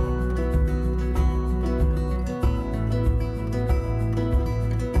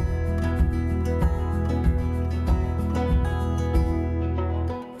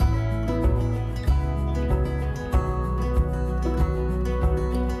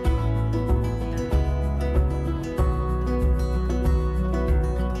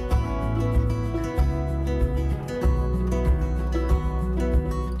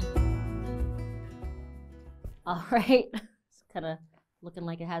 All right, it's kind of looking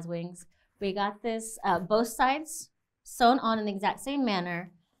like it has wings. We got this, both sides sewn on in the exact same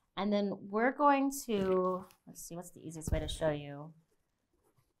manner. And then we're going to, let's see, what's the easiest way to show you?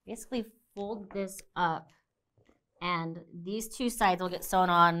 Basically fold this up, and these two sides will get sewn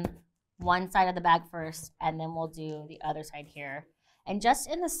on one side of the bag first, and then we'll do the other side here. And just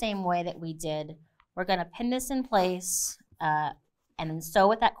in the same way that we did, we're gonna pin this in place and then sew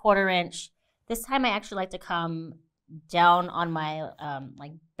with that 1/4 inch. This time I actually like to come down on my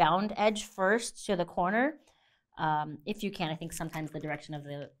like bound edge first to the corner. If you can, I think sometimes the direction of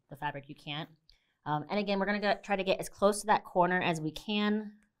the fabric you can't. And again, we're gonna try to get as close to that corner as we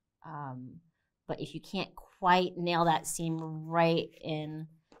can. But if you can't quite nail that seam right in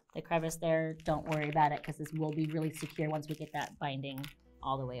the crevice there, don't worry about it, because this will be really secure once we get that binding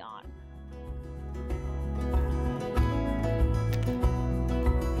all the way on.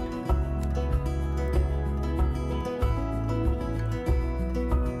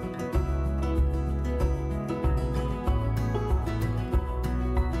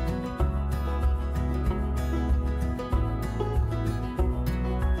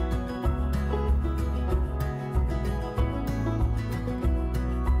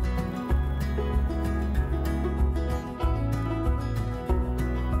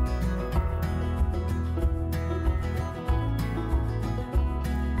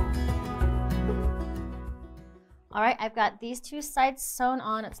 All right, I've got these two sides sewn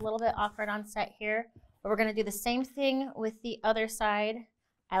on. It's a little bit awkward on set here, but we're gonna do the same thing with the other side.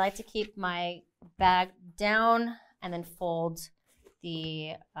 I like to keep my bag down and then fold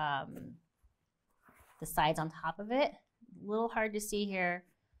the sides on top of it. A little hard to see here,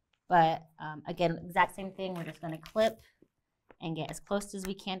 but again, exact same thing. We're just gonna clip and get as close as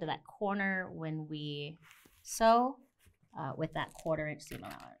we can to that corner when we sew with that 1/4 inch seam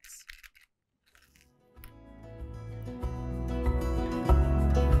allowance.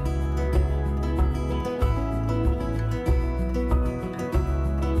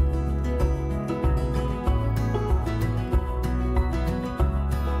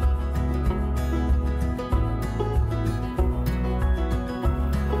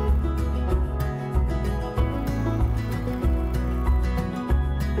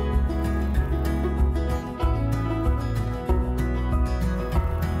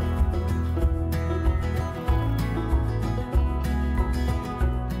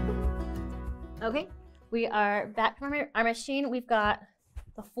 Okay, we are back from our machine. We've got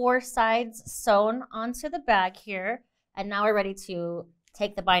the 4 sides sewn onto the bag here, and now we're ready to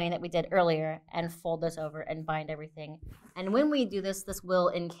take the binding that we did earlier and fold this over and bind everything. And when we do this, this will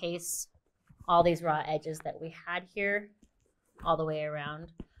encase all these raw edges that we had here all the way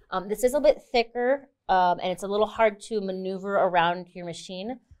around. This is a bit thicker, and it's a little hard to maneuver around your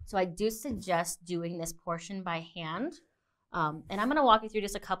machine, so I do suggest doing this portion by hand. And I'm going to walk you through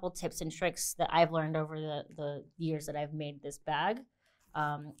just a couple tips and tricks that I've learned over the years that I've made this bag.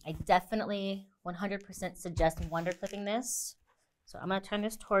 I definitely 100% suggest wonder clipping this. So I'm going to turn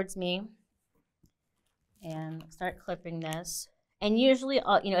this towards me and start clipping this. And usually,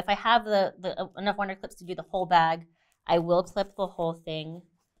 you know, if I have enough wonder clips to do the whole bag, I will clip the whole thing.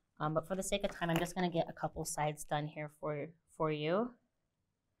 But for the sake of time, I'm just going to get a couple sides done here for you.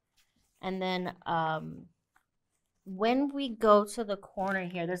 And then when we go to the corner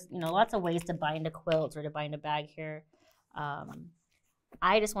here, there's, you know, lots of ways to bind a quilt or to bind a bag here.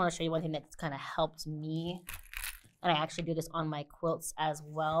 I just want to show you one thing that's kind of helped me, and I actually do this on my quilts as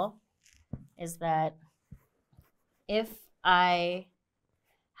well, is that if I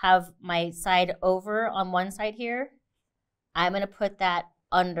have my side over on one side here, I'm going to put that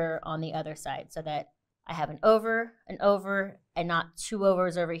under on the other side so that I have an over, and not 2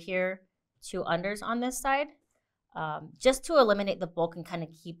 overs over here 2 unders on this side, just to eliminate the bulk and kind of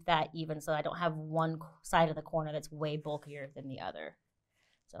keep that even so I don't have one side of the corner that's way bulkier than the other.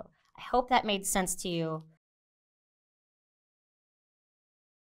 So I hope that made sense to you.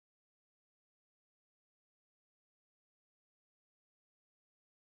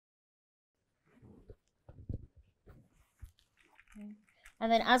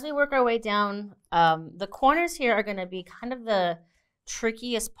 And then as we work our way down, the corners here are going to be kind of the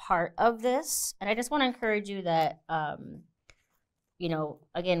trickiest part of this. And I just want to encourage you that, you know,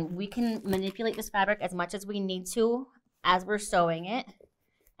 again, we can manipulate this fabric as much as we need to as we're sewing it.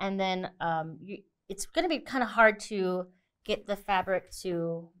 And then it's going to be kind of hard to get the fabric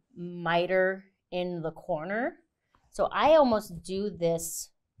to miter in the corner. So I almost do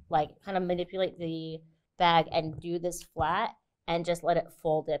this, like kind of manipulate the bag and do this flat and just let it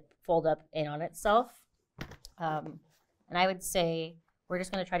fold up in on itself. And I would say we're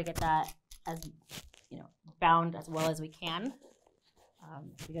just going to try to get that as, you know, bound as well as we can.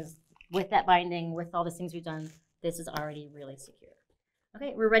 Because with that binding, with all the things we've done, this is already really secure.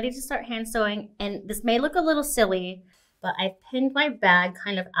 Okay, we're ready to start hand sewing. And this may look a little silly, but I pinned my bag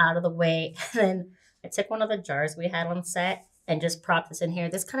kind of out of the way. And then I took one of the jars we had on set and just propped this in here.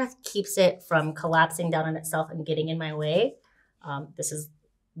 This kind of keeps it from collapsing down on itself and getting in my way. This is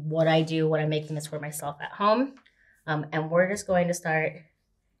what I do when I'm making this for myself at home. And we're just going to start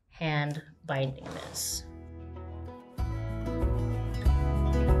hand binding this.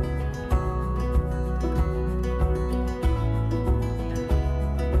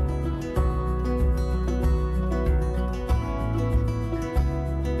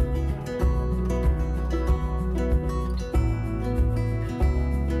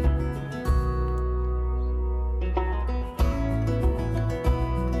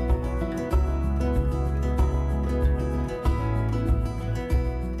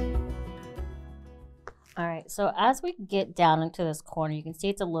 All right, so as we get down into this corner, you can see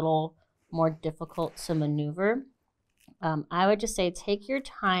it's a little more difficult to maneuver. I would just say take your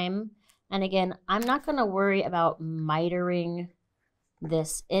time. And again, I'm not going to worry about mitering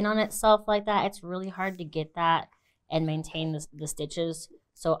this in on itself like that. It's really hard to get that and maintain the stitches.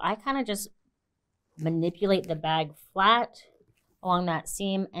 So I kind of just manipulate the bag flat along that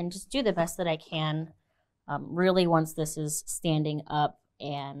seam and just do the best that I can. Really, once this is standing up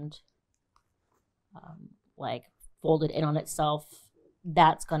and like folded in on itself,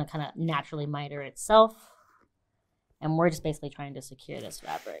 that's going to kind of naturally miter itself. And we're just basically trying to secure this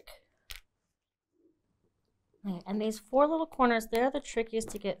fabric. Okay, and these 4 little corners, they're the trickiest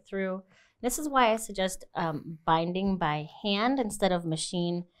to get through. This is why I suggest binding by hand instead of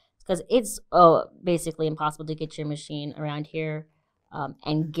machine, because it's basically impossible to get your machine around here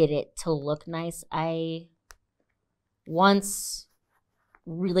and get it to look nice. I once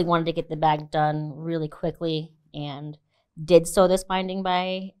really wanted to get the bag done really quickly and did sew this binding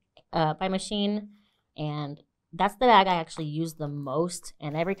by machine, and that's the bag I actually use the most.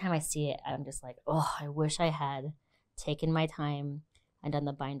 And every time I see it, I'm just like, oh, I wish I had taken my time and done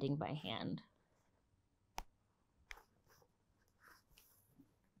the binding by hand.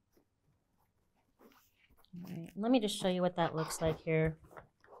 All right, let me just show you what that looks like here.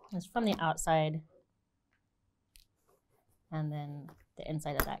 It's from the outside and then the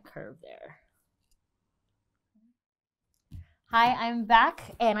inside of that curve there. Hi, I'm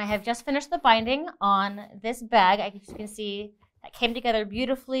back, and I have just finished the binding on this bag. As you can see, that came together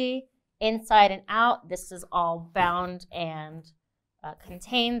beautifully inside and out. This is all bound and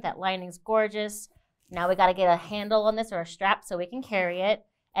contained. That lining's gorgeous. Now we got to get a handle on this or a strap so we can carry it.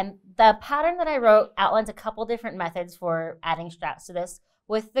 And the pattern that I wrote outlines a couple different methods for adding straps to this.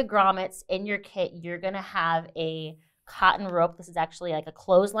 With the grommets in your kit, you're going to have a cotton rope. This is actually like a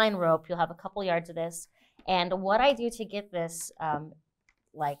clothesline rope. You'll have a couple yards of this. And what I do to get this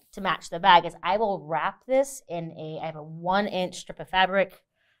like to match the bag is I will wrap this in I have a 1-inch strip of fabric.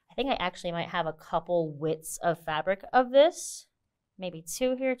 I think I actually might have a couple widths of fabric of this, maybe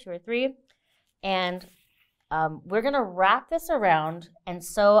 2 here, 2 or 3. And we're gonna wrap this around and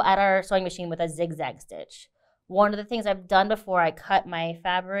sew at our sewing machine with a zigzag stitch. One of the things I've done before I cut my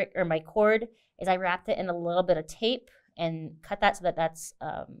fabric or my cord is I wrapped it in a little bit of tape and cut that so that that's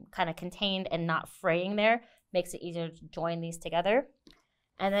kind of contained and not fraying there. Makes it easier to join these together.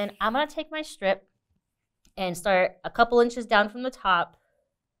 And then I'm going to take my strip and start a couple inches down from the top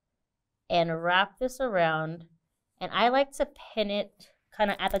and wrap this around. And I like to pin it kind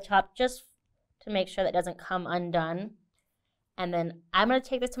of at the top just to make sure that it doesn't come undone. And then I'm going to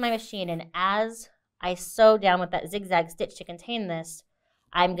take this to my machine, and as I sew down with that zigzag stitch to contain this,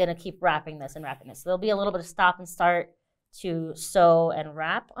 I'm going to keep wrapping this and wrapping this. So there'll be a little bit of stop and start to sew and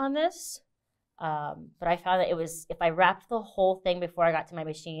wrap on this. But I found that it was, if I wrapped the whole thing before I got to my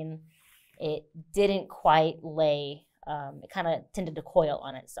machine, it didn't quite lay. It kind of tended to coil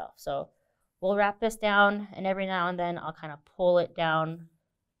on itself. So we'll wrap this down, and every now and then I'll kind of pull it down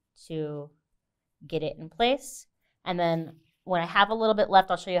to get it in place. And then when I have a little bit left,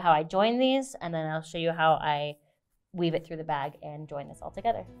 I'll show you how I join these, and then I'll show you how I weave it through the bag and join this all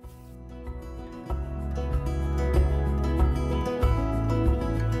together.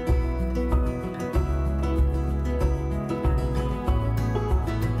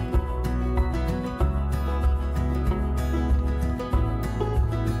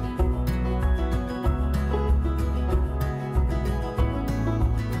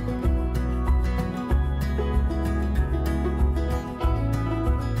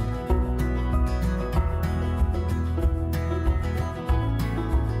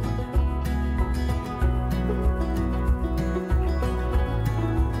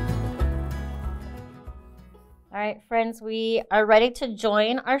 All right, friends, we are ready to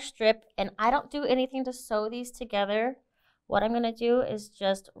join our strip, and I don't do anything to sew these together. What I'm gonna do is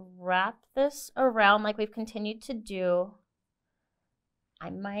just wrap this around like we've continued to do. I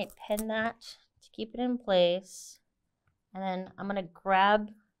might pin that to keep it in place. And then I'm gonna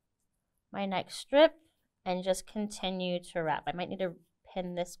grab my next strip and just continue to wrap. I might need to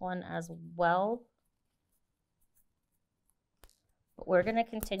pin this one as well. But we're gonna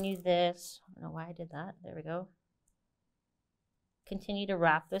continue this. I don't know why I did that. There we go. Continue to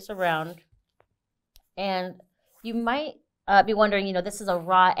wrap this around. And you might be wondering, you know, this is a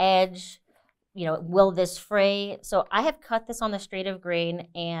raw edge, you know, will this fray? So I have cut this on the straight of grain,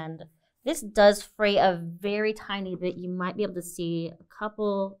 and this does fray a very tiny bit. You might be able to see a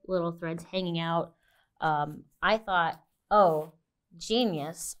couple little threads hanging out. I thought, oh,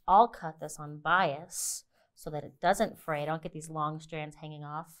 genius, I'll cut this on bias so that it doesn't fray. I don't get these long strands hanging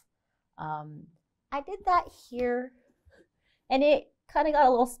off. I did that here, and it kind of got a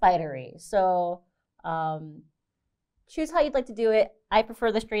little spidery. So choose how you'd like to do it. I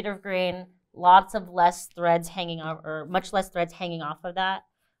prefer the straight of grain, lots of less threads hanging off, or much less threads hanging off of that.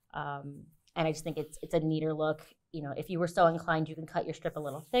 And I just think it's a neater look. You know, if you were so inclined, you can cut your strip a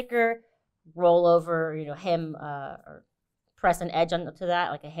little thicker, roll over, you know, hem or press an edge onto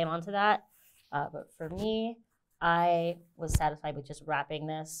that, like a hem onto that. But for me, I was satisfied with just wrapping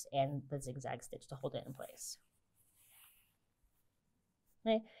this and the zigzag stitch to hold it in place.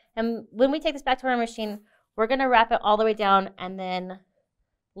 Okay. And when we take this back to our machine, we're going to wrap it all the way down and then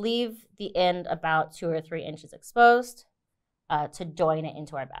leave the end about 2 or 3 inches exposed to join it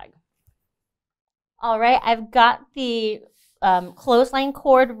into our bag. All right, I've got the clothesline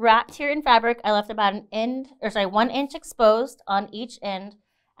cord wrapped here in fabric. I left about 1 inch exposed on each end.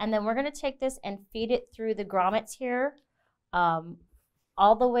 And then we're going to take this and feed it through the grommets here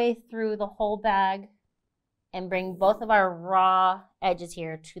all the way through the whole bag, and bring both of our raw edges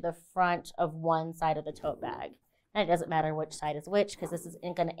here to the front of one side of the tote bag. And it doesn't matter which side is which, because this is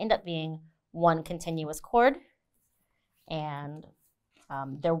going to end up being one continuous cord. And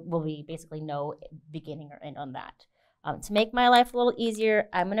there will be basically no beginning or end on that. To make my life a little easier,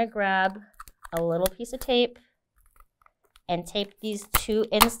 I'm going to grab a little piece of tape and tape these 2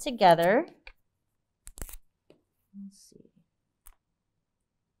 ends together. Let's see.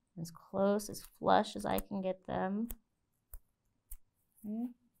 As close, as flush as I can get them. Okay.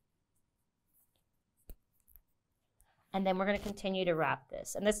 And then we're going to continue to wrap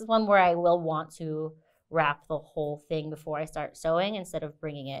this. And this is one where I will want to wrap the whole thing before I start sewing, instead of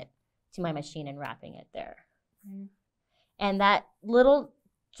bringing it to my machine and wrapping it there. Okay. And that little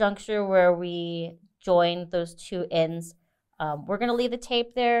juncture where we join those 2 ends, we're going to leave the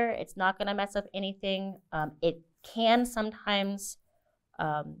tape there. It's not going to mess up anything. It can sometimes,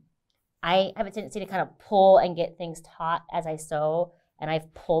 I have a tendency to kind of pull and get things taut as I sew, and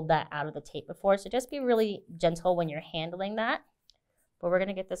I've pulled that out of the tape before. So just be really gentle when you're handling that. But we're going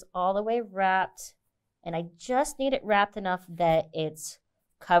to get this all the way wrapped, and I just need it wrapped enough that it's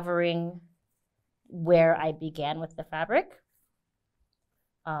covering where I began with the fabric.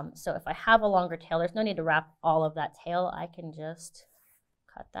 So if I have a longer tail, there's no need to wrap all of that tail. I can just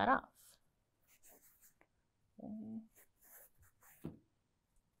cut that off. Okay.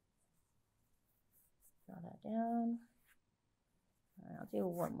 Draw that down. All right, I'll do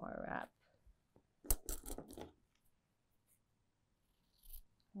one more wrap.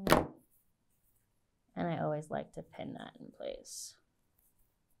 Okay. And I always like to pin that in place.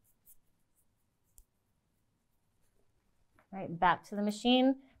 All right, back to the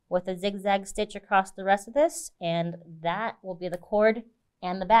machine with a zigzag stitch across the rest of this, and that will be the cord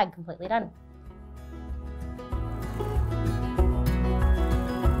and the bag completely done.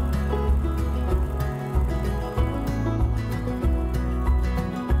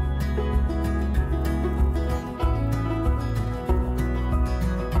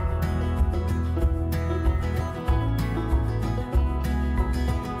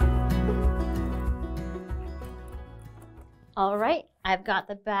 All right, I've got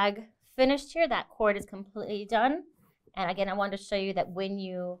the bag finished here. That cord is completely done. And again, I wanted to show you that when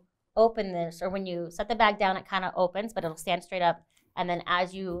you open this, or when you set the bag down, it kind of opens, but it'll stand straight up. And then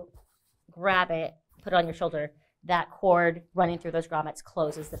as you grab it, put it on your shoulder, that cord running through those grommets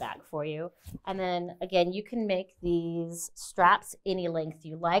closes the bag for you. And then again, you can make these straps any length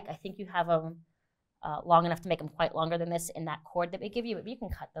you like. I think you have them long enough to make them quite longer than this in that cord that we give you, but you can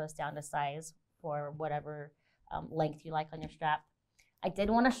cut those down to size for whatever length you like on your strap. I did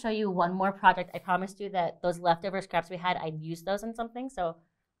want to show you one more project. I promised you that those leftover scraps we had, I'd use those in something. So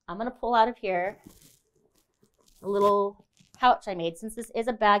I'm going to pull out of here a little pouch I made. Since this is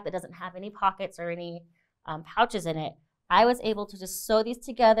a bag that doesn't have any pockets or any pouches in it, I was able to just sew these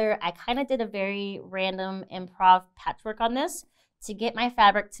together. I kind of did a very random improv patchwork on this to get my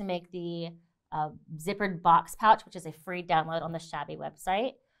fabric to make the zippered box pouch, which is a free download on the Shabby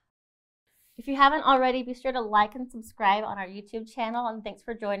website. If you haven't already, be sure to like and subscribe on our YouTube channel, and thanks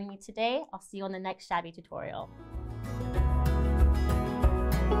for joining me today. I'll see you on the next Shabby tutorial.